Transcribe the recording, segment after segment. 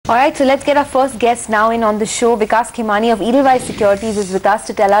All right, so let's get our first guest now in on the show. Vikas Khemani of Edelweiss Securities is with us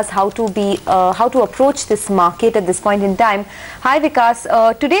to tell us how to approach this market at this point in time. Hi Vikas,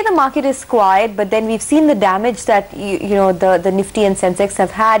 today the market is quiet, but then we've seen the damage that the Nifty and Sensex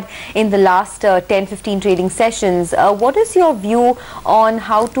have had in the last 10-15 trading sessions. What is your view on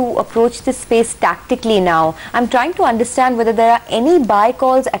how to approach this space tactically now? I'm trying to understand whether there are any buy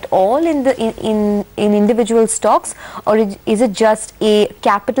calls at all in individual stocks, or is it just a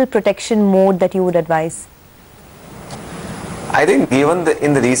capital protection mode that you would advise? I think given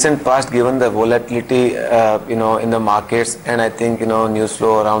in the recent past, given the volatility in the markets, and I think news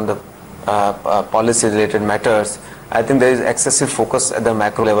flow around the policy related matters, I think there is excessive focus at the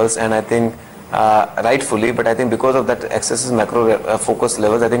macro levels, and I think rightfully, but I think because of that excessive macro focus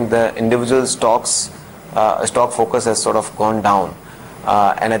levels, I think the individual stock focus has sort of gone down,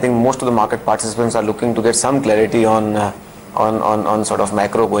 and I think most of the market participants are looking to get some clarity on sort of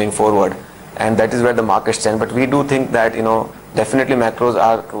macro going forward, and that is where the market stands. But we do think that definitely macros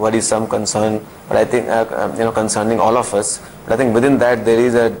are worrisome concern, but I think concerning all of us. But I think within that there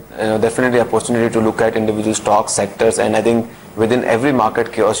is a definitely opportunity to look at individual stocks, sectors, and I think within every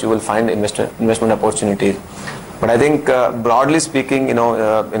market chaos you will find investment opportunities. But I think broadly speaking,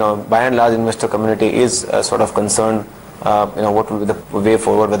 by and large investor community is sort of concerned what will be the way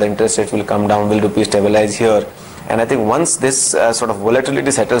forward, whether interest rates will come down, will rupee stabilize here. And I think once this sort of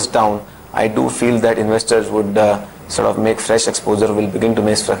volatility settles down, I do feel that investors would sort of make fresh exposure, will begin to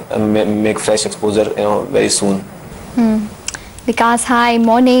make fresh exposure very soon. Vikas, hi,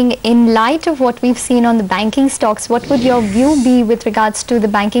 morning. In light of what we've seen on the banking stocks, what would your view be with regards to the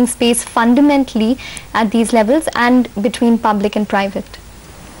banking space fundamentally at these levels and between public and private?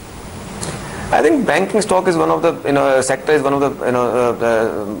 I think banking stock is one of the sector is one of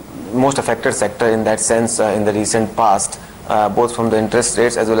the most affected sector in that sense in the recent past, both from the interest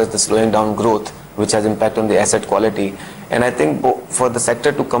rates as well as the slowing down growth, which has impact on the asset quality. And I think for the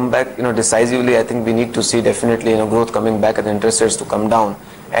sector to come back decisively, I think we need to see definitely growth coming back and interest rates to come down,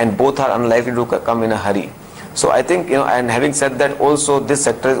 and both are unlikely to come in a hurry. So I think and having said that, also this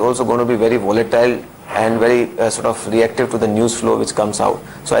sector is also going to be very volatile and very sort of reactive to the news flow which comes out.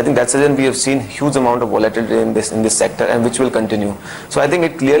 So I think that's the reason we have seen huge amount of volatility in this sector, and which will continue. So I think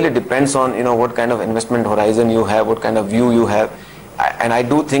it clearly depends on what kind of investment horizon you have, what kind of view you have, and I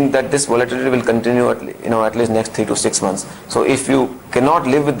do think that this volatility will continue at least next 3 to 6 months. So if you cannot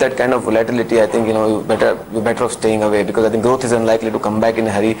live with that kind of volatility, I think you're better off staying away, because I think growth is unlikely to come back in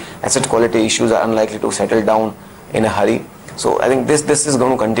a hurry, asset quality issues are unlikely to settle down in a hurry. So I think this is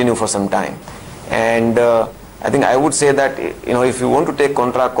going to continue for some time. And I think I would say that if you want to take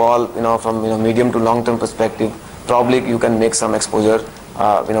contra call from medium to long term perspective, probably you can make some exposure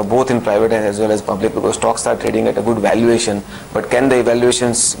both in private as well as public, because stocks are trading at a good valuation. But can the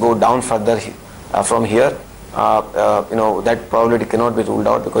valuations go down further from here? That probability cannot be ruled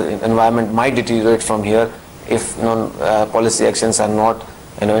out, because the environment might deteriorate from here if policy actions are not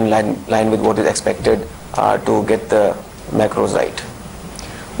in line with what is expected to get the macros right.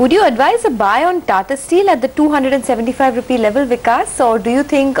 Would you advise a buy on Tata Steel at the 275 rupee level, Vikas, or do you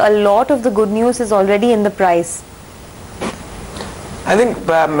think a lot of the good news is already in the price? I think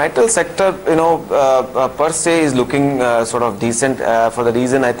metal sector, per se is looking sort of decent for the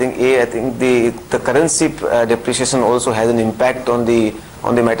reason I think the currency depreciation also has an impact on the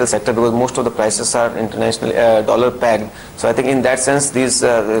metal sector, because most of the prices are international dollar pegged. So I think in that sense these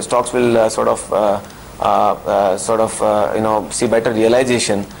stocks will see better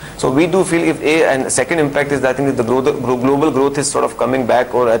realization. So we do feel and second impact is that I think if the global growth is sort of coming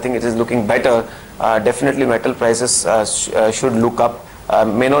back, or I think it is looking better, definitely metal prices should look up.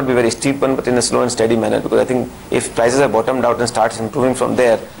 May not be very steep one, but in a slow and steady manner, because I think if prices are bottomed out and starts improving from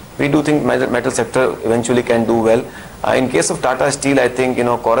there, we do think metal sector eventually can do well. In case of Tata Steel, I think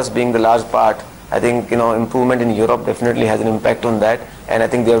chorus being the large part, I think improvement in Europe definitely has an impact on that, and I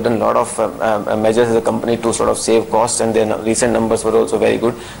think they have done a lot of measures as a company to sort of save costs, and their recent numbers were also very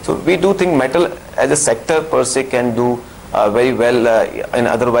good. So we do think metal as a sector per se can do very well in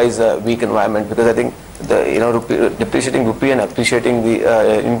otherwise weak environment, because I think the depreciating rupee and appreciating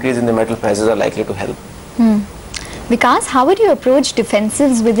the increase in the metal prices are likely to help. Vikas, how would you approach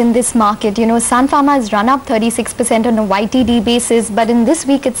defensives within this market? Sun Pharma has run up 36% on a YTD basis, but in this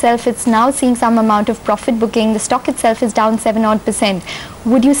week itself, it's now seeing some amount of profit booking. The stock itself is down 7-odd%.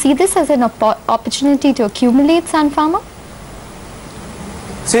 Would you see this as an opportunity to accumulate Sun Pharma?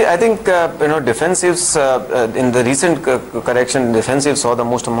 See, I think defensives in the recent correction, defensives saw the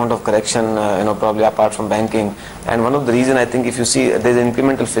most amount of correction, probably apart from banking. And one of the reason I think, if you see, there's an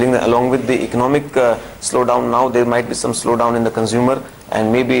incremental feeling that along with the economic slowdown, now there might be some slowdown in the consumer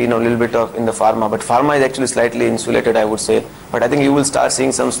and maybe a little bit of in the pharma, but pharma is actually slightly insulated, I would say. But I think you will start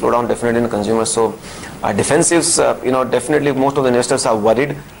seeing some slowdown definitely in consumers. So defensives, definitely most of the investors are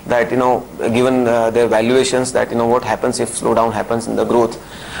worried that given their valuations, that what happens if slowdown happens in the growth.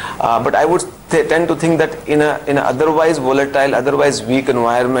 But I would tend to think that in a otherwise volatile, otherwise weak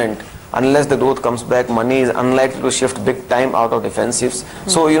environment, unless the growth comes back, money is unlikely to shift big time out of defensives.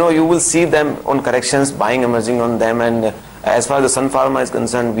 So you will see them on corrections, buying emerging on them. And as far as the Sun Pharma is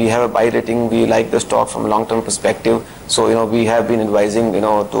concerned, we have a buy rating. We like the stock from long-term perspective. So we have been advising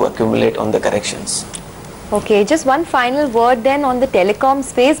to accumulate on the corrections. Okay, just one final word then on the telecom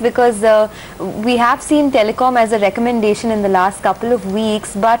space, because we have seen telecom as a recommendation in the last couple of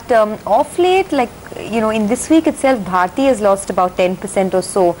weeks, but off late, like in this week itself, Bharti has lost about 10% or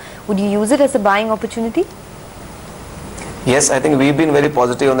so. Would you use it as a buying opportunity? Yes, I think we've been very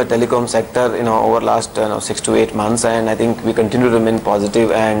positive on the telecom sector, over last 6 to 8 months, and I think we continue to remain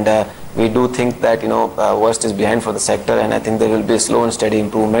positive, and we do think that worst is behind for the sector, and I think there will be a slow and steady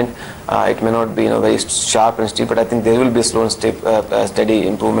improvement. It may not be very sharp and steep, but I think there will be a slow and steady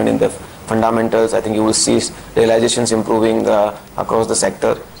improvement in the fundamentals. I think you will see realizations improving across the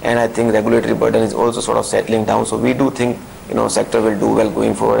sector, and I think regulatory burden is also sort of settling down. So we do think sector will do well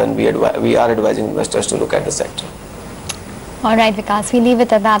going forward, and we are advising investors to look at the sector. All right, Vikas, we leave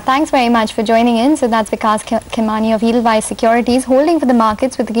it at that. Thanks very much for joining in. So that's Vikas Khemani of Edelweiss Securities, holding for the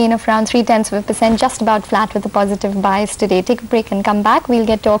markets with a gain of around 0.3%, just about flat with a positive bias today. Take a break and come back. We'll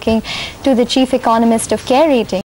get talking to the Chief Economist of Care Ratings.